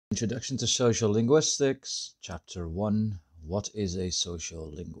Introduction to Sociolinguistics, Chapter 1. What is a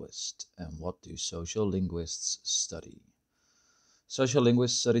sociolinguist, and what do sociolinguists study? Sociolinguists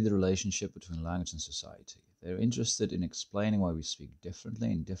study the relationship between language and society. They are interested in explaining why we speak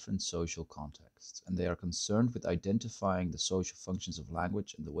differently in different social contexts, and they are concerned with identifying the social functions of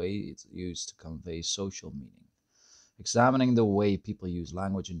language and the way it's used to convey social meaning. Examining the way people use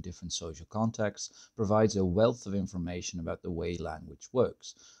language in different social contexts provides a wealth of information about the way language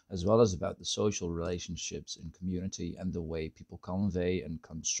works, as well as about the social relationships in community and the way people convey and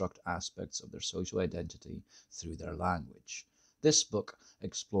construct aspects of their social identity through their language. This book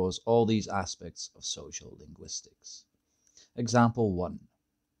explores all these aspects of social linguistics. Example 1.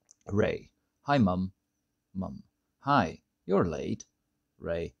 Ray. Hi, Mum. Mum. Hi. You're late.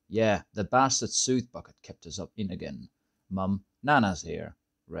 Ray. Yeah, the bastard soot bucket kept us up in again. Mum. Nana's here.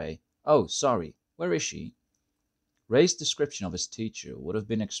 Ray. Oh, sorry. Where is she? Ray's description of his teacher would have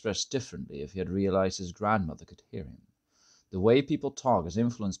been expressed differently if he had realized his grandmother could hear him. The way people talk is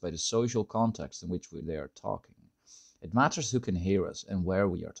influenced by the social context in which they are talking. It matters who can hear us and where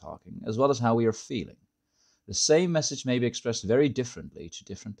we are talking, as well as how we are feeling. The same message may be expressed very differently to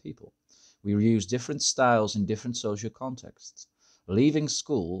different people. We use different styles in different social contexts. Leaving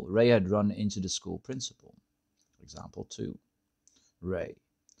school, Ray had run into the school principal. Example 2. Ray.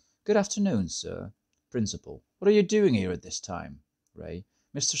 Good afternoon, sir. Principal. What are you doing here at this time? Ray.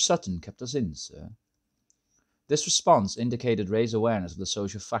 Mr. Sutton kept us in, sir. This response indicated Ray's awareness of the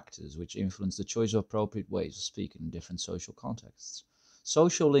social factors which influence the choice of appropriate ways of speaking in different social contexts.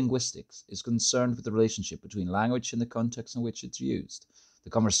 Sociolinguistics is concerned with the relationship between language and the context in which it's used. The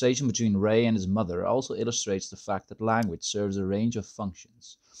conversation between Ray and his mother also illustrates the fact that language serves a range of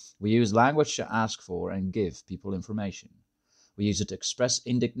functions. We use language to ask for and give people information. We use it to express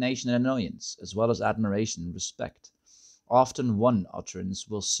indignation and annoyance, as well as admiration and respect. Often one utterance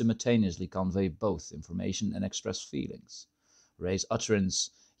will simultaneously convey both information and express feelings. Ray's utterance,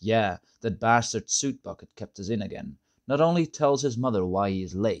 yeah, that bastard soot bucket kept us in again, not only tells his mother why he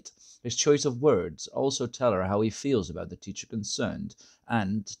is late, his choice of words also tell her how he feels about the teacher concerned,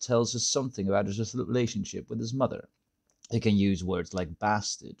 and tells us something about his relationship with his mother. He can use words like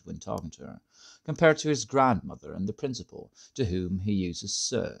bastard when talking to her, compared to his grandmother and the principal, to whom he uses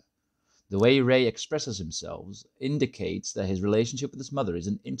sir. The way Ray expresses himself indicates that his relationship with his mother is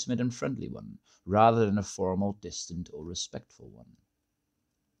an intimate and friendly one, rather than a formal, distant, or respectful one.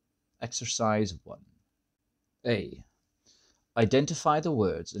 Exercise 1. A. Identify the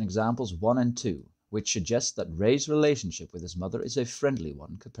words in examples 1 and 2, which suggest that Ray's relationship with his mother is a friendly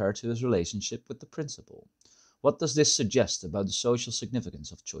one compared to his relationship with the principal. What does this suggest about the social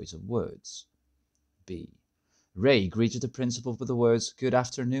significance of choice of words? B. Ray greeted the principal with the words, "Good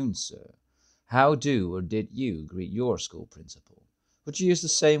afternoon, sir." How do or did you greet your school principal? Would you use the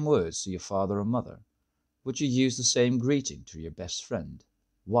same words to your father or mother? Would you use the same greeting to your best friend?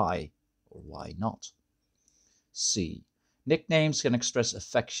 Why or why not? C. Nicknames can express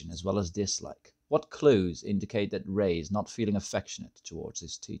affection as well as dislike. What clues indicate that Ray is not feeling affectionate towards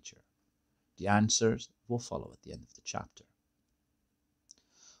his teacher? The answers will follow at the end of the chapter.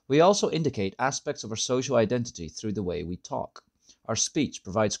 We also indicate aspects of our social identity through the way we talk. Our speech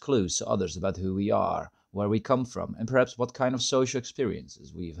provides clues to others about who we are, where we come from, and perhaps what kind of social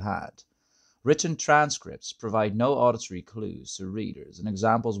experiences we've had. Written transcripts provide no auditory clues to readers, and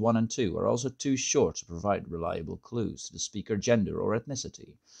examples 1 and 2 are also too short to provide reliable clues to the speaker gender or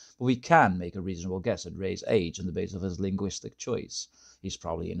ethnicity. But we can make a reasonable guess at Ray's age on the basis of his linguistic choice. He's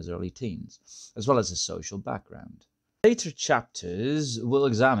probably in his early teens, as well as his social background. Later chapters will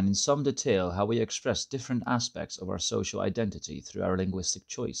examine in some detail how we express different aspects of our social identity through our linguistic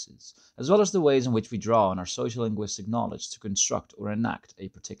choices, as well as the ways in which we draw on our social linguistic knowledge to construct or enact a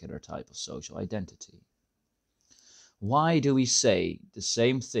particular type of social identity. Why do we say the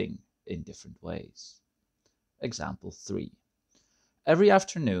same thing in different ways? Example 3. Every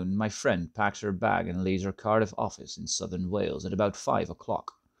afternoon, my friend packs her bag and leaves her Cardiff office in southern Wales at about 5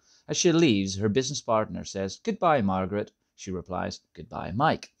 o'clock. As she leaves, her business partner says, "Goodbye, Margaret." She replies, "Goodbye,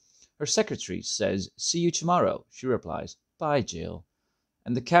 Mike." Her secretary says, "See you tomorrow." She replies, "Bye, Jill."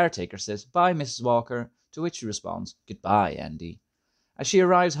 And the caretaker says, "Bye, Mrs. Walker," to which she responds, "Goodbye, Andy." As she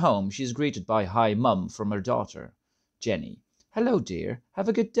arrives home, she is greeted by "Hi, Mum" from her daughter, Jenny. "Hello, dear. Have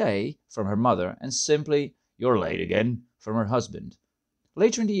a good day," from her mother, and simply, "You're late again," from her husband.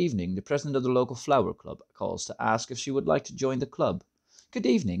 Later in the evening, the president of the local flower club calls to ask if she would like to join the club. "Good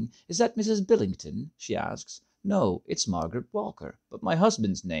evening. Is that Mrs. Billington?" she asks. "No, it's Margaret Walker, but my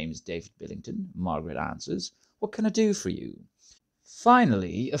husband's name is David Billington," Margaret answers. "What can I do for you?"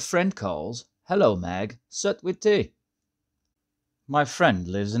 Finally, a friend calls. "Hello, Meg. Sut with tea." My friend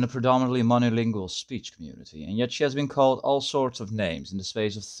lives in a predominantly monolingual speech community, and yet she has been called all sorts of names in the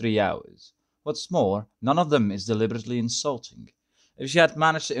space of 3 hours. What's more, none of them is deliberately insulting. If she had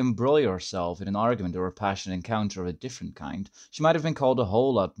managed to embroil herself in an argument or a passionate encounter of a different kind, she might have been called a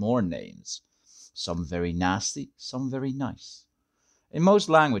whole lot more names. Some very nasty, some very nice. In most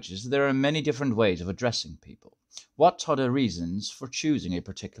languages, there are many different ways of addressing people. What are the reasons for choosing a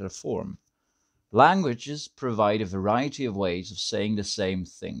particular form? Languages provide a variety of ways of saying the same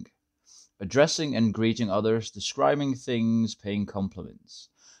thing: addressing and greeting others, describing things, paying compliments.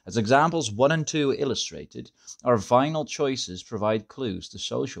 As examples 1 and 2 illustrated, our final choices provide clues to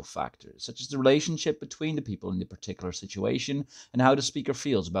social factors, such as the relationship between the people in the particular situation and how the speaker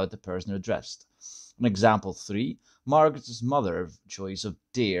feels about the person addressed. In example 3, Margaret's mother's choice of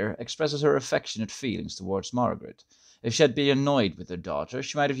dear expresses her affectionate feelings towards Margaret. If she had been annoyed with her daughter,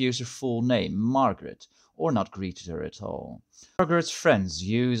 she might have used her full name, Margaret, or not greeted her at all. Margaret's friend's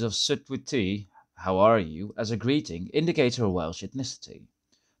use of "sut with tea," how are you, as a greeting indicates her Welsh ethnicity.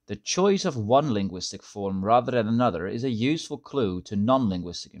 The choice of one linguistic form rather than another is a useful clue to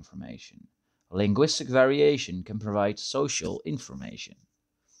non-linguistic information. Linguistic variation can provide social information.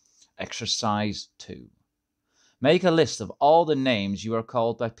 Exercise 2. Make a list of all the names you are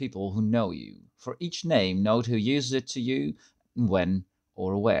called by people who know you. For each name, note who uses it to you, when,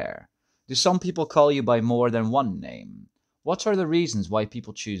 or where. Do some people call you by more than one name? What are the reasons why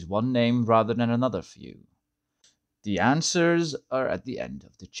people choose one name rather than another for you? The answers are at the end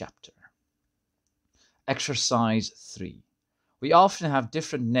of the chapter. Exercise 3. We often have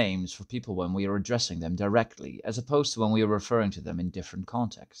different names for people when we are addressing them directly, as opposed to when we are referring to them in different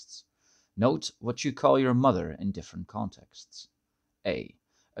contexts. Note what you call your mother in different contexts. A.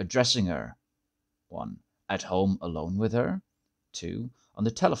 Addressing her. 1. At home alone with her. 2. On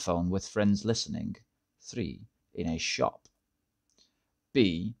the telephone with friends listening. 3. In a shop.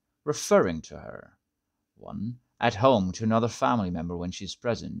 B. Referring to her. 1. At home to another family member when she is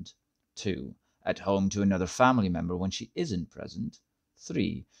present. 2. At home to another family member when she isn't present.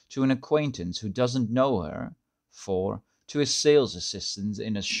 3. To an acquaintance who doesn't know her. 4. To a sales assistant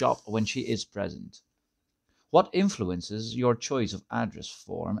in a shop when she is present. What influences your choice of address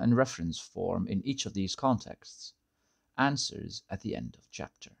form and reference form in each of these contexts? Answers at the end of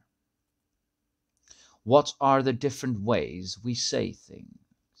chapter. What are the different ways we say things?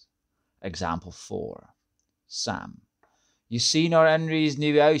 Example 4. Sam. You seen our Henry's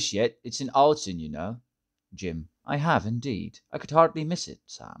new house yet? It's in Alton, you know. Jim. I have indeed. I could hardly miss it,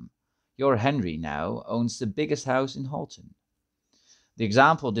 Sam. Your Henry now owns the biggest house in Halton. The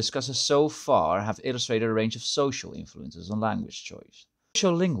example discusses so far have illustrated a range of social influences on language choice.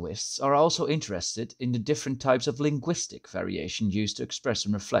 Sociolinguists are also interested in the different types of linguistic variation used to express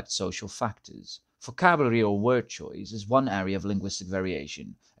and reflect social factors. Vocabulary or word choice is one area of linguistic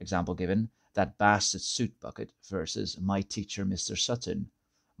variation. Example given: that bastard suit bucket versus my teacher Mr. Sutton.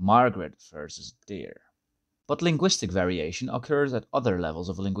 Margaret versus dear. But linguistic variation occurs at other levels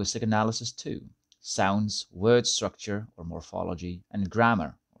of linguistic analysis too: sounds, word structure or morphology, and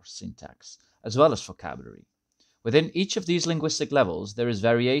grammar or syntax, as well as vocabulary. Within each of these linguistic levels, there is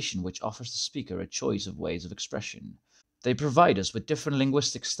variation which offers the speaker a choice of ways of expression. They provide us with different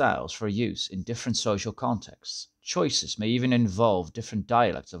linguistic styles for use in different social contexts. Choices may even involve different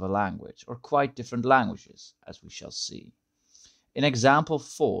dialects of a language, or quite different languages, as we shall see. In example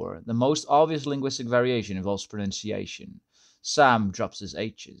 4, the most obvious linguistic variation involves pronunciation. Sam drops his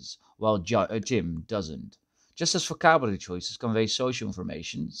H's, while Jim doesn't. Just as vocabulary choices convey social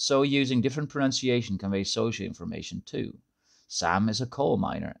information, so using different pronunciation conveys social information too. Sam is a coal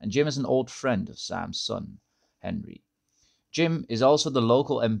miner, and Jim is an old friend of Sam's son, Henry. Jim is also the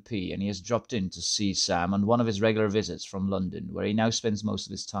local MP, and he has dropped in to see Sam on one of his regular visits from London, where he now spends most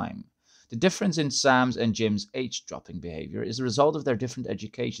of his time. The difference in Sam's and Jim's H-dropping behavior is the result of their different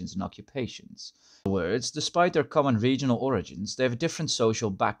educations and occupations. In other words, despite their common regional origins, they have different social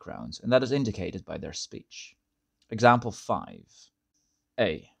backgrounds, and that is indicated by their speech. Example 5.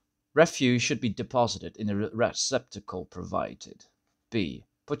 A. Refuse should be deposited in the receptacle provided. B.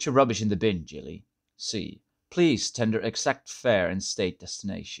 Put your rubbish in the bin, Jilly. C. Please tender exact fare and state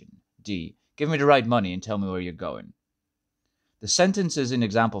destination. D. Give me the right money and tell me where you're going. The sentences in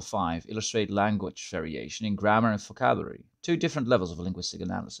example 5 illustrate language variation in grammar and vocabulary, two different levels of linguistic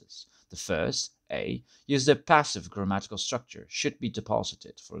analysis. The first, A, uses the passive grammatical structure, should be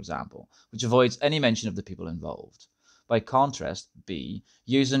deposited, for example, which avoids any mention of the people involved. By contrast, B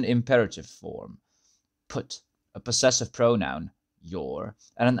uses an imperative form, put, a possessive pronoun, your,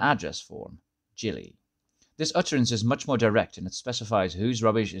 and an address form, Jilly. This utterance is much more direct, and it specifies whose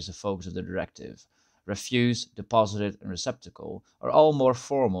rubbish is the focus of the directive. refuse, deposited, and receptacle are all more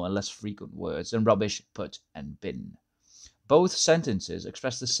formal and less frequent words than rubbish, put, and bin. Both sentences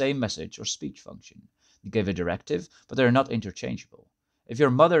express the same message or speech function. They give a directive, but they are not interchangeable. If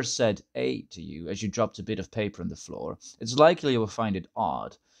your mother said "a" to you as you dropped a bit of paper on the floor, it's likely you will find it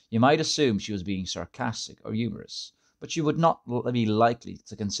odd. You might assume she was being sarcastic or humorous, but you would not be likely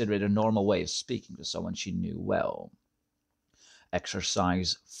to consider it a normal way of speaking to someone she knew well.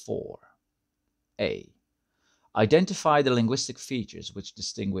 Exercise 4. A. Identify the linguistic features which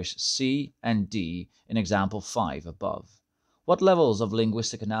distinguish C and D in example 5 above. What levels of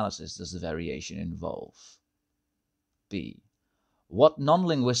linguistic analysis does the variation involve? B. What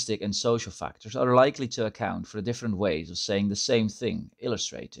non-linguistic and social factors are likely to account for the different ways of saying the same thing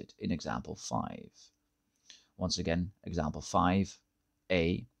illustrated in example 5? Once again, example 5.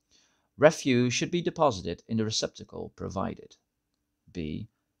 A. Refuse should be deposited in the receptacle provided. B.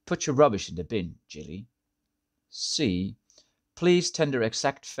 Put your rubbish in the bin, Jilly. C. Please tender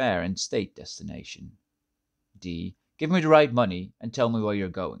exact fare and state destination. D. Give me the right money and tell me where you're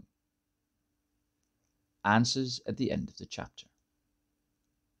going. Answers at the end of the chapter.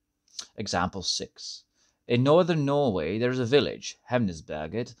 Example 6. In northern Norway there is a village,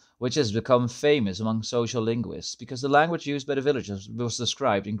 Hemnesberget, which has become famous among social linguists because the language used by the villagers was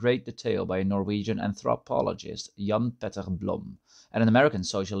described in great detail by a Norwegian anthropologist, Jan Petter Blom, and an American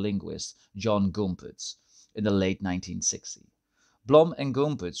social linguist, John Gumperz, in the late 1960s. Blom and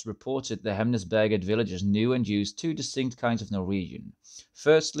Gumperz reported the Hemnesberget villagers knew and used two distinct kinds of Norwegian.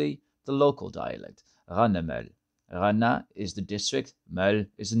 Firstly, the local dialect, Rannemøl. Ranna is the district, Møl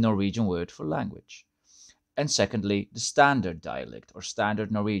is the Norwegian word for language. And secondly, the standard dialect, or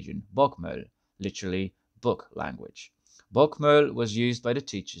standard Norwegian, Bokmål, literally book language. Bokmål was used by the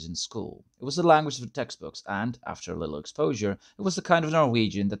teachers in school. It was the language of the textbooks, and, after a little exposure, it was the kind of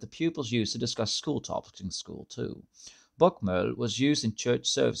Norwegian that the pupils used to discuss school topics in school too. Bokmål was used in church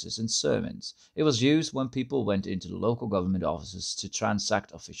services and sermons. It was used when people went into the local government offices to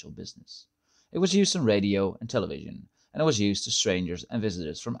transact official business. It was used on radio and television, and it was used to strangers and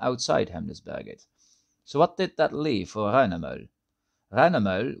visitors from outside Hemnesberget. So what did that leave for Rannemøl?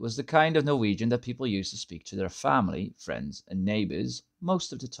 Rannemøl was the kind of Norwegian that people used to speak to their family, friends, and neighbors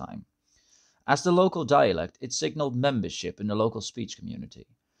most of the time. As the local dialect, it signaled membership in the local speech community.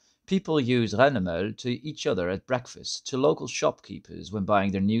 People use Rannemøl to each other at breakfast, to local shopkeepers when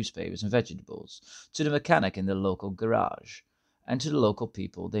buying their newspapers and vegetables, to the mechanic in the local garage, and to the local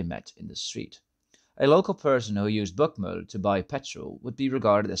people they met in the street. A local person who used bokmål to buy petrol would be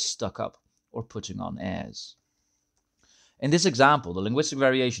regarded as stuck up or putting on airs. In this example, the linguistic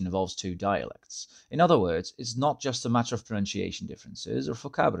variation involves two dialects. In other words, it's not just a matter of pronunciation differences or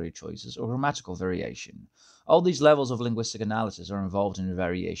vocabulary choices or grammatical variation. All these levels of linguistic analysis are involved in the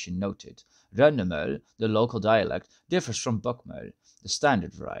variation noted. Rannemøl, the local dialect, differs from bokmål, the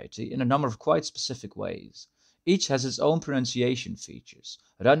standard variety, in a number of quite specific ways. Each has its own pronunciation features.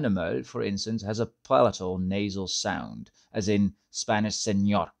 Rannemøl, for instance, has a palatal nasal sound, as in Spanish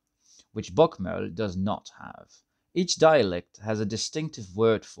señor, which bokmål does not have. Each dialect has a distinctive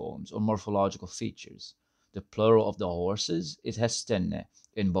word forms or morphological features. The plural of the horses is hestene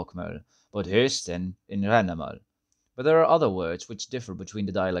in bokmål, but høsten in Rannemøl. But there are other words which differ between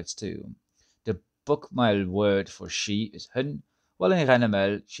the dialects too. The bokmål word for she is hun, while in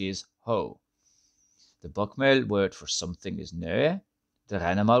Rannemøl she is ho. The bokmål word for something is nø, the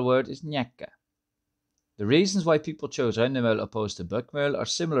Rannemøl word is njekke. The reasons why people chose Rannemøl opposed to bokmål are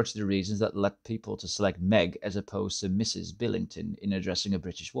similar to the reasons that led people to select Meg as opposed to Mrs. Billington in addressing a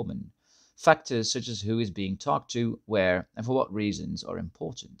British woman. Factors such as who is being talked to, where, and for what reasons are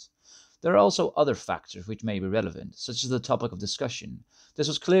important. There are also other factors which may be relevant, such as the topic of discussion. This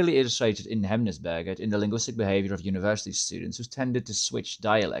was clearly illustrated in Hemnesberget in the linguistic behavior of university students who tended to switch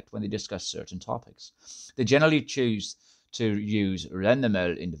dialect when they discuss certain topics. They generally choose to use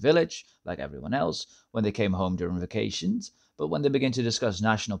Rannemøl in the village, like everyone else, when they came home during vacations, but when they began to discuss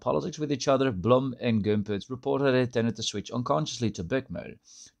national politics with each other, Blom and Gumperz reported they tended to switch unconsciously to bokmål.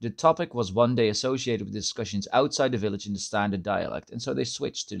 The topic was one day associated with discussions outside the village in the standard dialect, and so they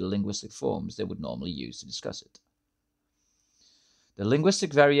switched to the linguistic forms they would normally use to discuss it. The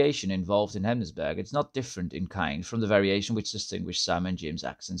linguistic variation involved in Hemnesberget is not different in kind from the variation which distinguished Sam and Jim's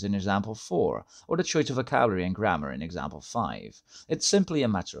accents in example 4, or the choice of vocabulary and grammar in example 5. It's simply a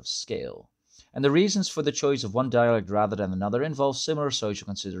matter of scale. And the reasons for the choice of one dialect rather than another involve similar social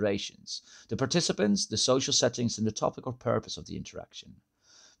considerations: the participants, the social settings, and the topic or purpose of the interaction.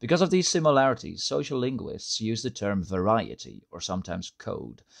 Because of these similarities, social linguists use the term variety, or sometimes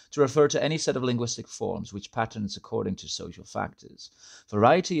code, to refer to any set of linguistic forms which patterns according to social factors.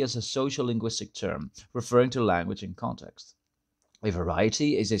 Variety is a social linguistic term referring to language and context. A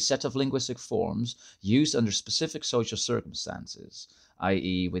variety is a set of linguistic forms used under specific social circumstances,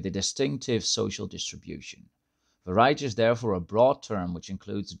 i.e., with a distinctive social distribution. Variety is therefore a broad term which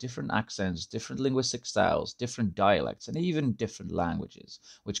includes different accents, different linguistic styles, different dialects, and even different languages,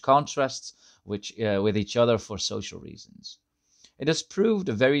 which contrasts with each other for social reasons. It has proved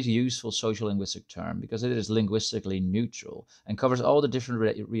a very useful social linguistic term because it is linguistically neutral and covers all the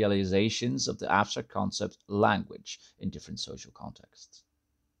different realizations of the abstract concept language in different social contexts.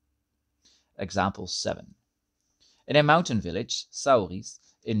 Example 7. In a mountain village, Sauris,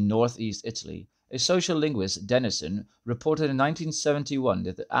 in northeast Italy, a social linguist, Denison, reported in 1971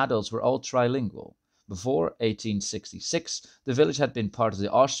 that the adults were all trilingual. Before 1866, the village had been part of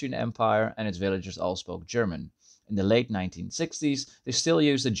the Austrian Empire and its villagers all spoke German. In the late 1960s, they still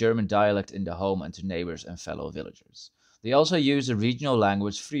used the German dialect in the home and to neighbors and fellow villagers. They also used the regional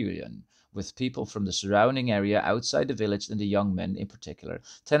language Friulian, with people from the surrounding area outside the village and the young men in particular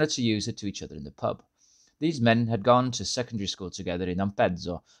tended to use it to each other in the pub. These men had gone to secondary school together in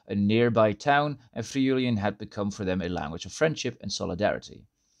Ampezzo, a nearby town, and Friulian had become for them a language of friendship and solidarity.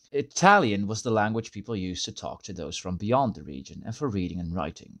 Italian was the language people used to talk to those from beyond the region and for reading and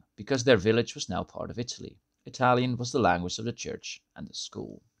writing, because their village was now part of Italy. Italian was the language of the church and the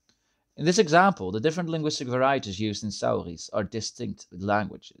school. In this example, the different linguistic varieties used in Sauris are distinct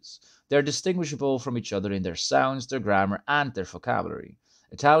languages. They are distinguishable from each other in their sounds, their grammar, and their vocabulary.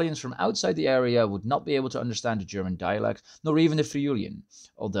 Italians from outside the area would not be able to understand the German dialect, nor even the Friulian,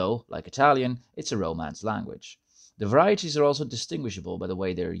 although, like Italian, it's a Romance language. The varieties are also distinguishable by the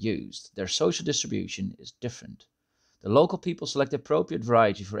way they are used. Their social distribution is different. The local people select the appropriate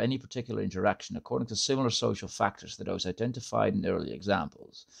variety for any particular interaction according to similar social factors to those identified in earlier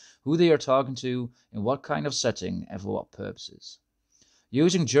examples, who they are talking to, in what kind of setting, and for what purposes.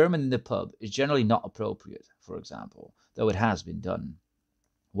 Using German in the pub is generally not appropriate, for example, though it has been done.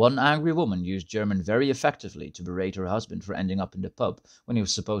 One angry woman used German very effectively to berate her husband for ending up in the pub when he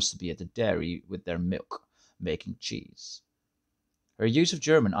was supposed to be at the dairy with their milk, making cheese. Her use of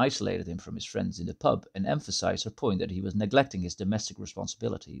German isolated him from his friends in the pub and emphasized her point that he was neglecting his domestic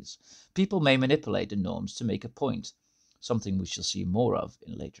responsibilities. People may manipulate the norms to make a point, something we shall see more of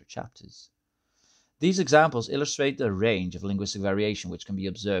in later chapters. These examples illustrate the range of linguistic variation which can be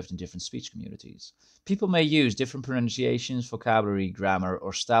observed in different speech communities. People may use different pronunciations, vocabulary, grammar,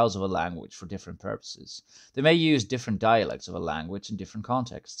 or styles of a language for different purposes. They may use different dialects of a language in different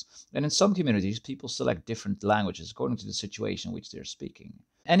contexts, and in some communities, people select different languages according to the situation in which they are speaking.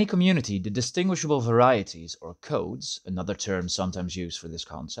 In any community, the distinguishable varieties, or codes, another term sometimes used for this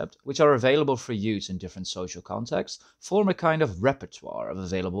concept, which are available for use in different social contexts, form a kind of repertoire of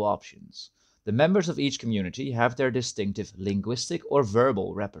available options. The members of each community have their distinctive linguistic or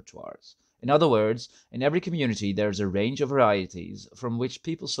verbal repertoires. In other words, in every community there is a range of varieties from which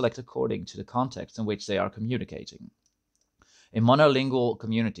people select according to the context in which they are communicating. In monolingual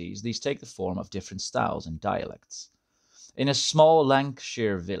communities, these take the form of different styles and dialects. In a small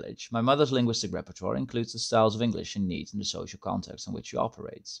Lancashire village, my mother's linguistic repertoire includes the styles of English she needs in the social context in which she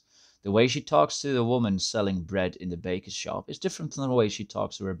operates. The way she talks to the woman selling bread in the baker's shop is different from the way she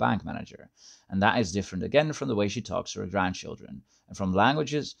talks to her bank manager, and that is different again from the way she talks to her grandchildren, and from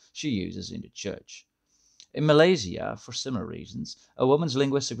languages she uses in the church. In Malaysia, for similar reasons, a woman's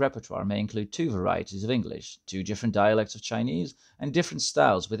linguistic repertoire may include two varieties of English, two different dialects of Chinese, and different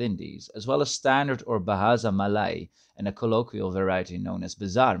styles within these, as well as standard or Bahasa Malay and a colloquial variety known as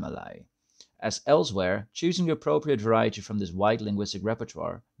Besar Malay. As elsewhere, choosing the appropriate variety from this wide linguistic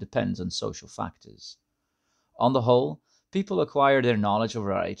repertoire depends on social factors. On the whole, people acquire their knowledge of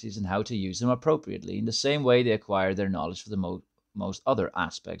varieties and how to use them appropriately in the same way they acquire their knowledge of the most other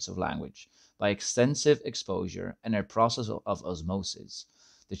aspects of language, by extensive exposure and a process of osmosis.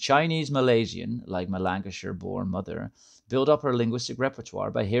 The Chinese Malaysian, like my Lancashire-born mother, built up her linguistic repertoire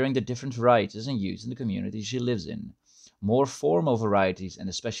by hearing the different varieties in use in the community she lives in. More formal varieties, and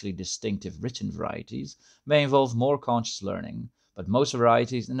especially distinctive written varieties, may involve more conscious learning, but most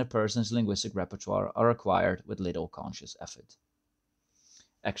varieties in a person's linguistic repertoire are acquired with little conscious effort.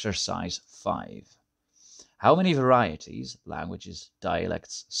 Exercise 5. How many varieties, languages,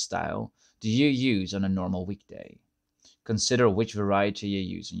 dialects, style, do you use on a normal weekday? Consider which variety you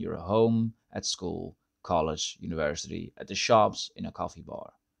use in your home, at school, college, university, at the shops, in a coffee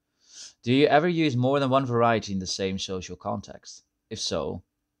bar. Do you ever use more than one variety in the same social context? If so,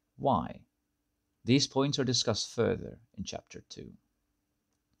 why? These points are discussed further in Chapter 2.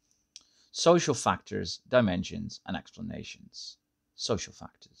 Social factors, dimensions, and explanations. Social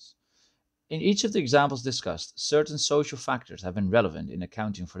factors. In each of the examples discussed, certain social factors have been relevant in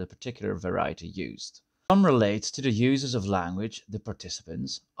accounting for the particular variety used. Some relate to the uses of language, the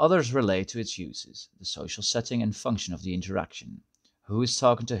participants, others relate to its uses, the social setting and function of the interaction. Who is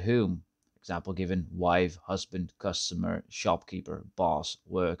talking to whom? Example given, wife, husband, customer, shopkeeper, boss,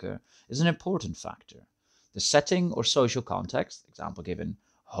 worker, is an important factor. The setting or social context, example given,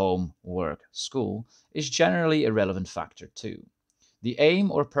 home, work, school, is generally a relevant factor too. The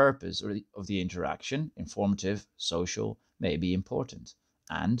aim or purpose of the interaction, informative, social, may be important,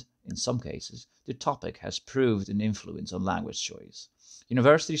 and, in some cases, the topic has proved an influence on language choice.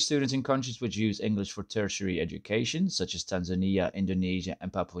 University students in countries which use English for tertiary education, such as Tanzania, Indonesia,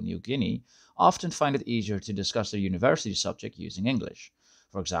 and Papua New Guinea, often find it easier to discuss their university subject using English.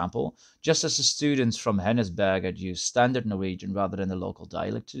 For example, just as the students from Hennesberget use standard Norwegian rather than the local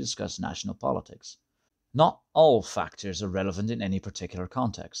dialect to discuss national politics. Not all factors are relevant in any particular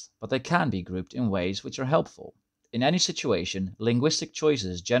context, but they can be grouped in ways which are helpful. In any situation, linguistic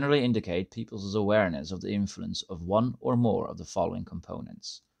choices generally indicate people's awareness of the influence of one or more of the following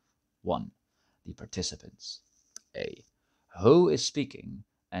components. 1. The participants. A. Who is speaking?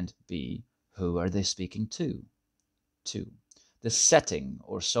 And B. Who are they speaking to? 2. The setting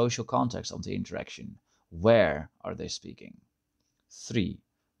or social context of the interaction. Where are they speaking? 3.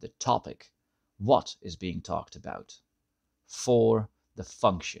 The topic. What is being talked about? 4. The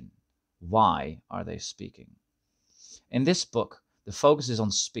function. Why are they speaking? In this book, the focus is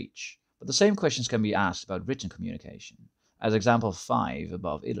on speech, but the same questions can be asked about written communication, as example 5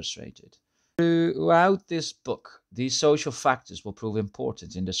 above illustrated. Throughout this book, these social factors will prove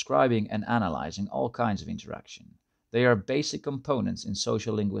important in describing and analyzing all kinds of interaction. They are basic components in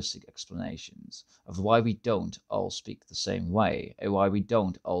sociolinguistic explanations of why we don't all speak the same way and why we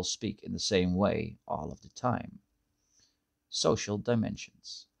don't all speak in the same way all of the time. Social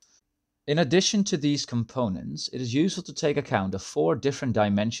dimensions. In addition to these components, it is useful to take account of 4 different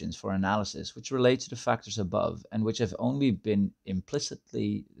dimensions for analysis which relate to the factors above and which have only been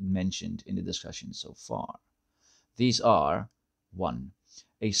implicitly mentioned in the discussion so far. These are 1.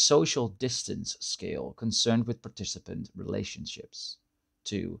 A social distance scale concerned with participant relationships.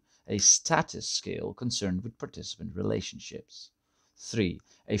 2. A status scale concerned with participant relationships. 3.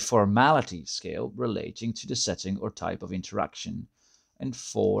 A formality scale relating to the setting or type of interaction. And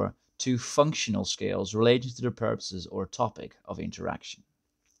 4. 2 functional scales relating to the purposes or topic of interaction.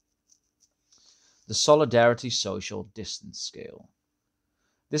 The Solidarity Social Distance Scale.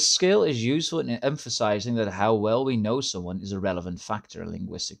 This scale is useful in emphasizing that how well we know someone is a relevant factor in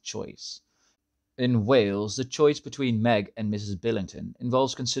linguistic choice. In Wales, the choice between Meg and Mrs. Billington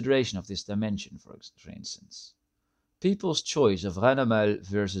involves consideration of this dimension, for instance. People's choice of Ranamel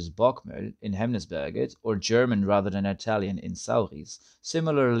versus Bockmel in Hemnesberget, or German rather than Italian in Sauris,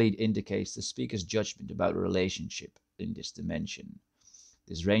 similarly indicates the speaker's judgment about a relationship in this dimension.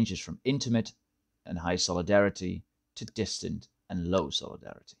 This ranges from intimate and high solidarity to distant and low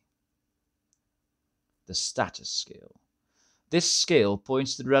solidarity. The status scale. This scale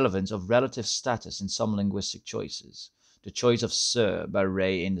points to the relevance of relative status in some linguistic choices. The choice of Sir by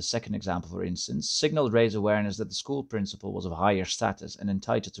Ray in the second example, for instance, signaled Ray's awareness that the school principal was of higher status and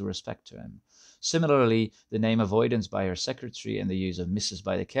entitled to respect to him. Similarly, the name Avoidance by her secretary and the use of Mrs.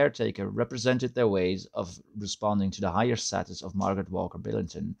 by the caretaker represented their ways of responding to the higher status of Margaret Walker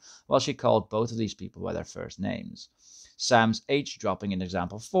Billington, while she called both of these people by their first names. Sam's H dropping in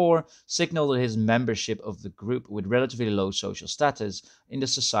example 4 signaled his membership of the group with relatively low social status in the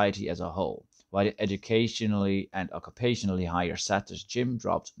society as a whole, while the educationally and occupationally higher status Jim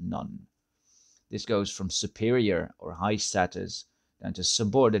dropped none. This goes from superior or high status down to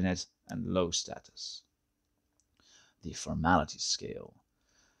subordinate and low status. The formality scale.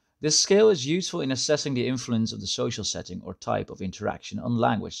 This scale is useful in assessing the influence of the social setting or type of interaction on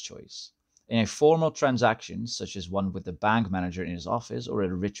language choice. In a formal transaction, such as one with the bank manager in his office or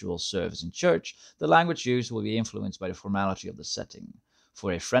a ritual service in church, the language used will be influenced by the formality of the setting.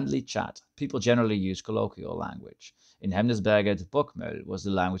 For a friendly chat, people generally use colloquial language. In Hemnesberget, Bokmöl was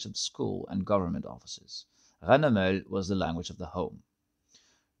the language of school and government offices. Rennemöl was the language of the home.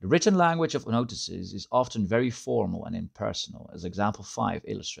 The written language of notices is often very formal and impersonal, as example 5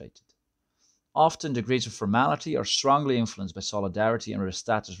 illustrated. Often degrees of formality are strongly influenced by solidarity and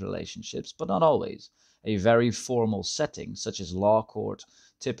status relationships, but not always. A very formal setting, such as law court,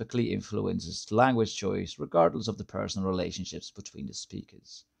 typically influences language choice regardless of the personal relationships between the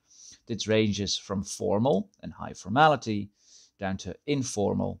speakers. This ranges from formal and high formality down to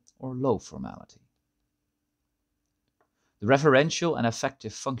informal or low formality. The referential and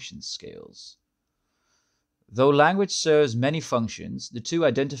affective function scales. Though language serves many functions, the two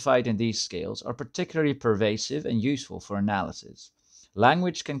identified in these scales are particularly pervasive and useful for analysis.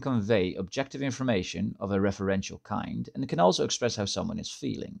 Language can convey objective information of a referential kind, and it can also express how someone is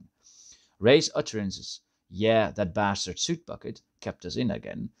feeling. Ray's utterances, "Yeah, that bastard soot bucket kept us in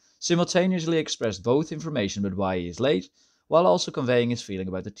again," simultaneously express both information about why he is late, while also conveying his feeling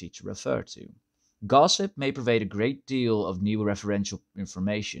about the teacher referred to. Gossip may provide a great deal of new referential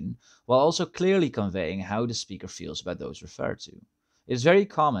information, while also clearly conveying how the speaker feels about those referred to. It is very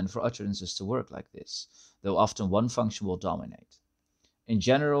common for utterances to work like this, though often one function will dominate. In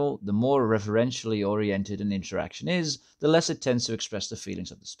general, the more referentially oriented an interaction is, the less it tends to express the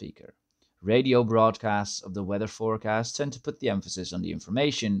feelings of the speaker. Radio broadcasts of the weather forecast tend to put the emphasis on the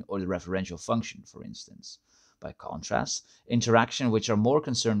information or the referential function, for instance. By contrast, interactions which are more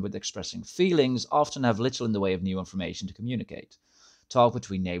concerned with expressing feelings often have little in the way of new information to communicate. Talk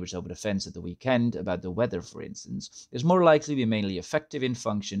between neighbors over the fence at the weekend about the weather, for instance, is more likely to be mainly affective in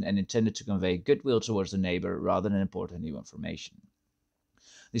function and intended to convey goodwill towards the neighbor rather than important new information.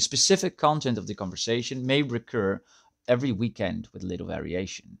 The specific content of the conversation may recur every weekend with little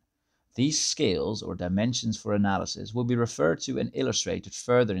variation. These scales or dimensions for analysis will be referred to and illustrated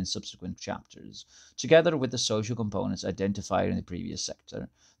further in subsequent chapters. Together with the social components identified in the previous sector,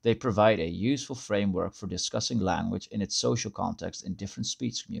 they provide a useful framework for discussing language in its social context in different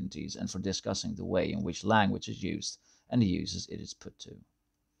speech communities and for discussing the way in which language is used and the uses it is put to.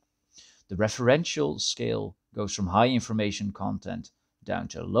 The referential scale goes from high information content down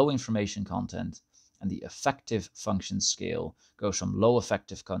to low information content, and the affective function scale goes from low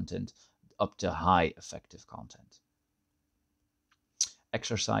affective content up to high affective content.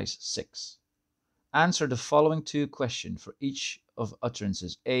 Exercise 6. Answer the following two questions for each of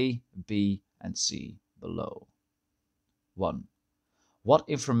utterances A, B, and C below. 1. What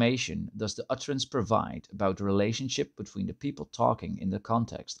information does the utterance provide about the relationship between the people talking in the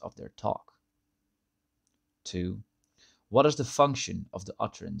context of their talk? 2. What is the function of the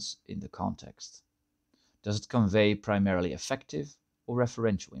utterance in the context? Does it convey primarily affective or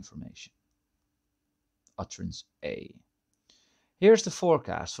referential information? Utterance A. Here's the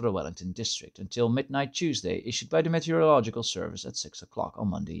forecast for the Wellington district until midnight Tuesday, issued by the Meteorological Service at 6 o'clock on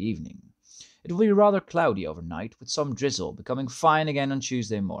Monday evening. It will be rather cloudy overnight, with some drizzle, becoming fine again on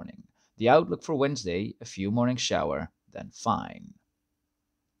Tuesday morning. The outlook for Wednesday, a few morning shower, then fine.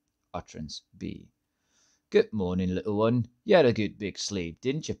 Utterance B. Good morning, little one. You had a good big sleep,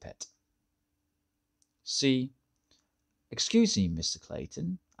 didn't you, pet? C. Excuse me, Mr.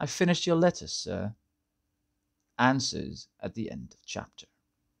 Clayton. I finished your letter, sir. Answers at the end of chapter.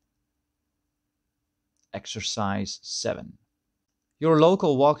 Exercise 7. Your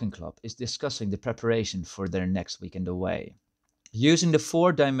local walking club is discussing the preparation for their next weekend away. Using the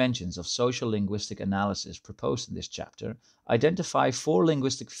 4 dimensions of sociolinguistic analysis proposed in this chapter, identify 4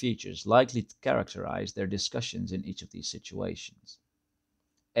 linguistic features likely to characterize their discussions in each of these situations.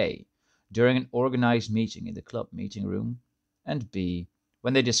 A. During an organized meeting in the club meeting room, and B.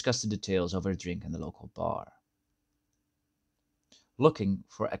 When they discuss the details over a drink in the local bar. Looking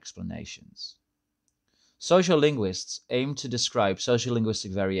for explanations. Sociolinguists aim to describe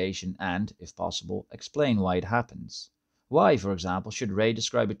sociolinguistic variation and, if possible, explain why it happens. Why, for example, should Ray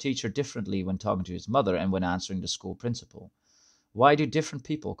describe a teacher differently when talking to his mother and when answering the school principal? Why do different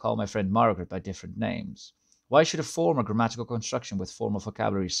people call my friend Margaret by different names? Why should a form or grammatical construction with formal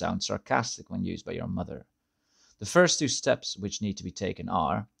vocabulary sound sarcastic when used by your mother? The first 2 steps which need to be taken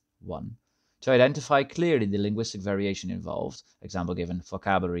are 1. To identify clearly the linguistic variation involved, example given,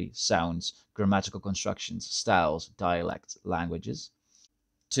 vocabulary, sounds, grammatical constructions, styles, dialects, languages.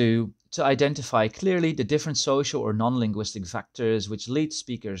 2. To identify clearly the different social or non-linguistic factors which lead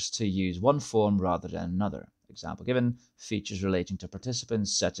speakers to use one form rather than another, example given, features relating to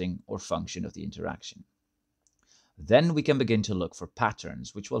participants, setting, or function of the interaction. Then we can begin to look for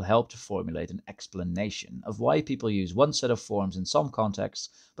patterns which will help to formulate an explanation of why people use one set of forms in some contexts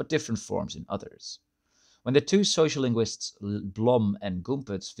but different forms in others. When the 2 sociolinguists Blom and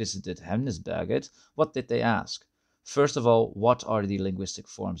Gumpert visited Hemnesberget, what did they ask? First of all, what are the linguistic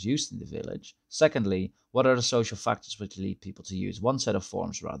forms used in the village? Secondly, what are the social factors which lead people to use one set of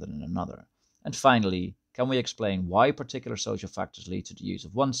forms rather than another? And finally, can we explain why particular social factors lead to the use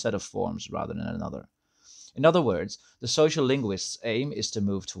of one set of forms rather than another? In other words, the sociolinguists' aim is to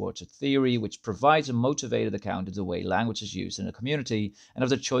move towards a theory which provides a motivated account of the way language is used in a community and of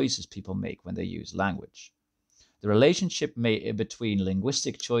the choices people make when they use language. The relationship between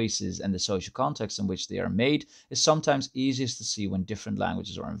linguistic choices and the social context in which they are made is sometimes easiest to see when different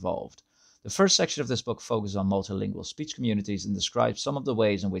languages are involved. The first section of this book focuses on multilingual speech communities and describes some of the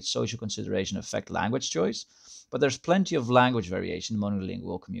ways in which social consideration affect language choice, but there's plenty of language variation in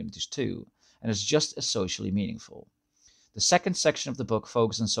monolingual communities too, and is just as socially meaningful. The second section of the book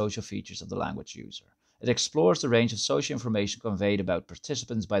focuses on social features of the language user. It explores the range of social information conveyed about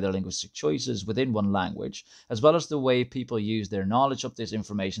participants by their linguistic choices within one language, as well as the way people use their knowledge of this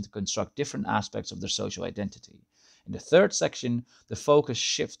information to construct different aspects of their social identity. In the third section, the focus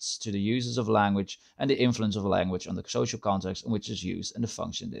shifts to the uses of language and the influence of language on the social context in which it is used and the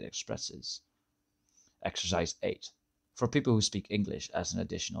function it expresses. Exercise 8. For people who speak English as an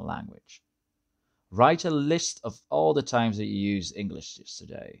additional language. Write a list of all the times that you use English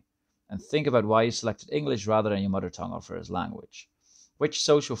today, and think about why you selected English rather than your mother tongue or first language. Which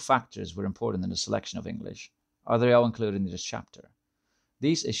social factors were important in the selection of English? Are they all included in this chapter?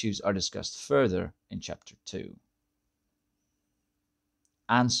 These issues are discussed further in Chapter 2.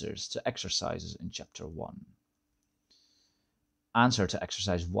 Answers to exercises in Chapter 1. Answer to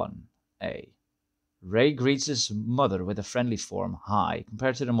Exercise 1A. Ray greets his mother with a friendly form, hi,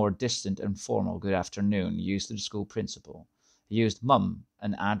 compared to the more distant and formal good afternoon used to the school principal. He used mum,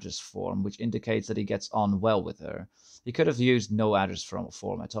 an address form which indicates that he gets on well with her. He could have used no address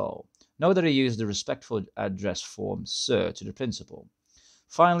form at all. Note that he used the respectful address form, sir, to the principal.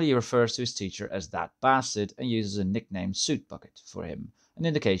 Finally, he refers to his teacher as that bastard and uses a nickname suit bucket for him, an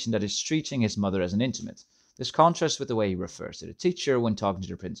indication that he's treating his mother as an intimate. This contrasts with the way he refers to the teacher when talking to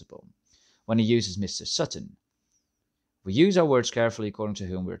the principal. When he uses Mr. Sutton. We use our words carefully according to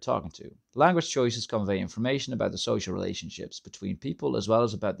whom we are talking to. Language choices convey information about the social relationships between people as well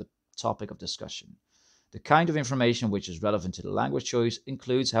as about the topic of discussion. The kind of information which is relevant to the language choice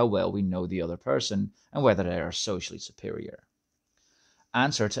includes how well we know the other person and whether they are socially superior.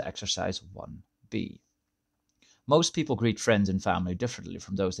 Answer to Exercise 1B. Most people greet friends and family differently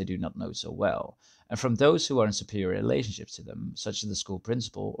from those they do not know so well, and from those who are in superior relationships to them, such as the school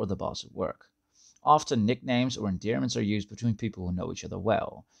principal or the boss at work. Often nicknames or endearments are used between people who know each other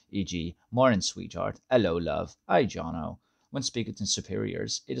well, e.g., morning sweetheart, hello love, hi Jono. When speaking to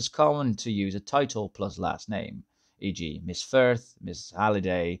superiors, it is common to use a title plus last name, e.g., Miss Firth, Miss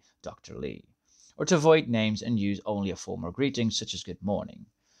Halliday, Dr. Lee, or to avoid names and use only a formal greeting such as good morning.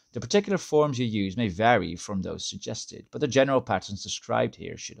 The particular forms you use may vary from those suggested, but the general patterns described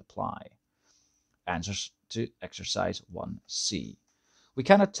here should apply. Answers to Exercise 1C. We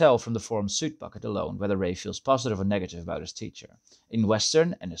cannot tell from the form suit bucket alone whether Ray feels positive or negative about his teacher. In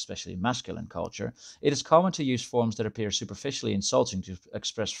Western, and especially masculine culture, it is common to use forms that appear superficially insulting to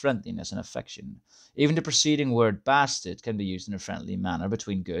express friendliness and affection. Even the preceding word bastard can be used in a friendly manner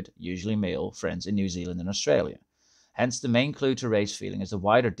between good, usually male, friends in New Zealand and Australia. Hence, the main clue to Ray's feeling is the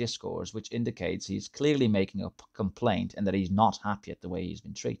wider discourse, which indicates he is clearly making a complaint and that he's not happy at the way he's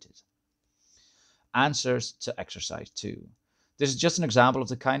been treated. Answers to Exercise 2. This is just an example of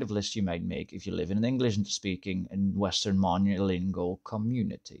the kind of list you might make if you live in an English-speaking and Western monolingual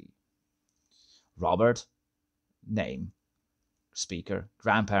community. Robert, name, speaker,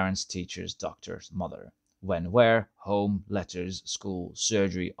 grandparents, teachers, doctors, mother. When, where, home, letters, school,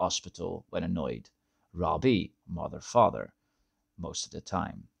 surgery, hospital, when annoyed. Robbie, mother, father, most of the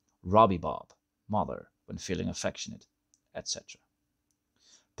time. Robbie Bob, mother, when feeling affectionate, etc.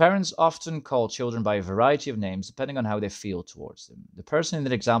 Parents often call children by a variety of names depending on how they feel towards them. The person in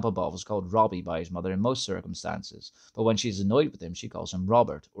the example above was called Robbie by his mother in most circumstances, but when she is annoyed with him, she calls him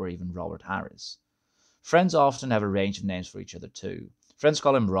Robert or even Robert Harris. Friends often have a range of names for each other too. Friends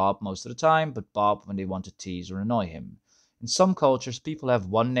call him Rob most of the time, but Bob when they want to tease or annoy him. In some cultures, people have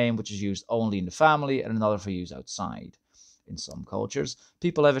one name which is used only in the family and another for use outside. In some cultures,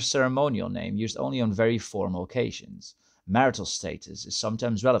 people have a ceremonial name used only on very formal occasions. Marital status is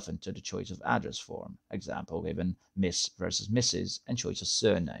sometimes relevant to the choice of address form. Example given, Miss versus Mrs. and choice of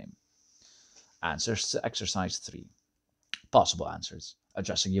surname. Answers to Exercise 3. Possible answers.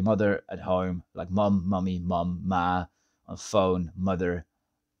 Addressing your mother at home, like mum, mummy, mum, ma. On phone, mother.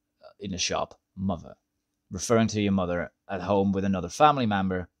 In the shop, mother. Referring to your mother at home with another family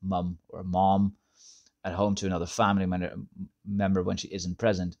member, mum or mom. At home to another family member when she isn't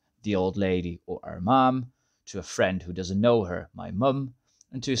present, the old lady or our mom. To a friend who doesn't know her, my mum.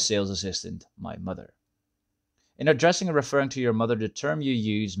 And to a sales assistant, my mother. In addressing or referring to your mother, the term you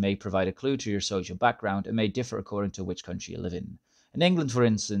use may provide a clue to your social background and may differ according to which country you live in. In England, for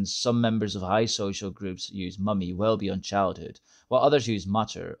instance, some members of high social groups use mummy well beyond childhood, while others use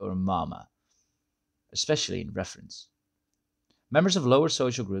mater or mama, especially in reference. Members of lower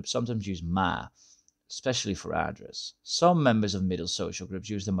social groups sometimes use ma, especially for address. Some members of middle social groups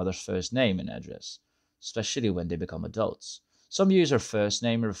use their mother's first name in address, especially when they become adults. Some use her first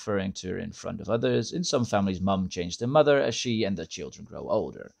name referring to her in front of others. In some families, mum changed to mother as she and the children grow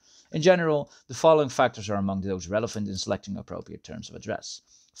older. In general, the following factors are among those relevant in selecting appropriate terms of address: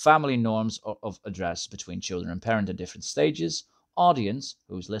 family norms of address between children and parent at different stages, audience,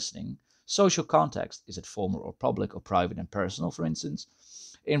 who's listening, social context, is it formal or public or private and personal, for instance.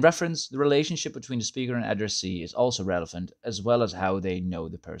 In reference, the relationship between the speaker and addressee is also relevant, as well as how they know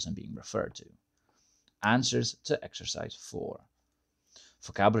the person being referred to. Answers to exercise 4.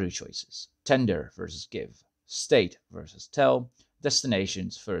 Vocabulary choices: tender versus give, state versus tell,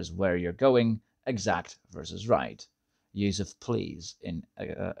 destinations versus where you're going, exact versus right. Use of please in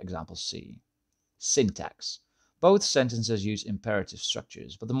example C. Syntax: both sentences use imperative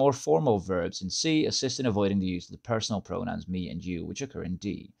structures, but the more formal verbs in C assist in avoiding the use of the personal pronouns me and you, which occur in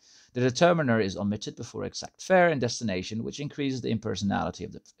D. The determiner is omitted before exact fair and destination, which increases the impersonality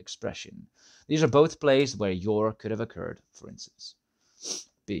of the expression. These are both placed where your could have occurred, for instance.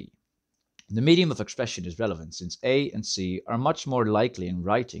 B. The medium of expression is relevant since A and C are much more likely in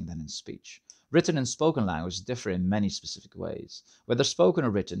writing than in speech. Written and spoken language differ in many specific ways. Whether spoken or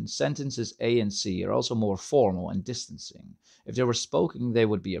written, sentences A and C are also more formal and distancing. If they were spoken, they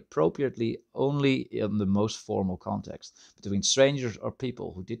would be appropriately only in the most formal context, between strangers or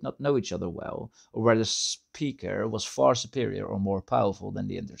people who did not know each other well, or where the speaker was far superior or more powerful than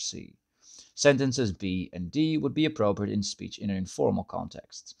the addressee. Sentences B and D would be appropriate in speech in an informal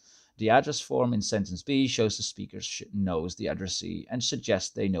context. The address form in sentence B shows the speaker knows the addressee and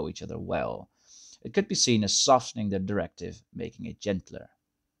suggests they know each other well. It could be seen as softening the directive, making it gentler.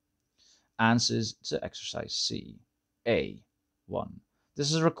 Answers to exercise C. A. 1.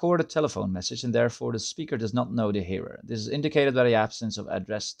 This is a recorded telephone message and therefore the speaker does not know the hearer. This is indicated by the absence of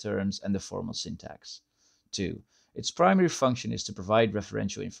address terms and the formal syntax. 2. Its primary function is to provide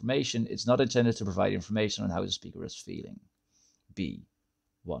referential information. It's not intended to provide information on how the speaker is feeling. B.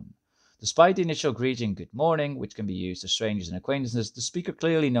 1. Despite the initial greeting, good morning, which can be used to strangers and acquaintances, the speaker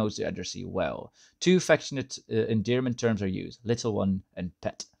clearly knows the addressee well. 2 affectionate endearment terms are used, little one and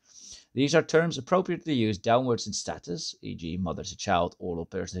pet. These are terms appropriately used downwards in status, e.g. mother to child, oral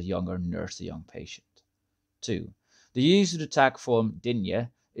person to younger, nurse to young patient. 2. The use of the tag form dinje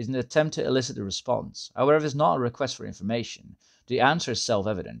is an attempt to elicit a response. However, it is not a request for information. The answer is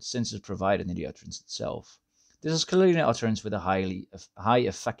self-evident, since it is provided in the utterance itself. This is clearly an utterance with a high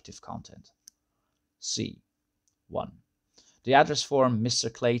affective content. C. 1. The address form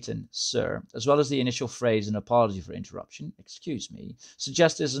Mr. Clayton, Sir, as well as the initial phrase an apology for interruption, excuse me,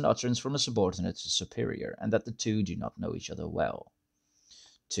 suggest this is an utterance from a subordinate to superior, and that the two do not know each other well.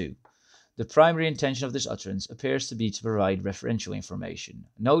 2. The primary intention of this utterance appears to be to provide referential information.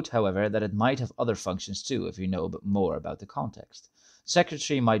 Note, however, that it might have other functions too if you know a bit more about the context. The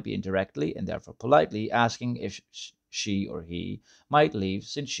secretary might be indirectly, and therefore politely, asking if she or he might leave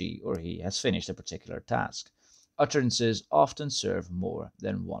since she or he has finished a particular task. Utterances often serve more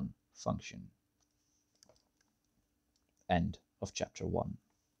than one function. End of chapter 1.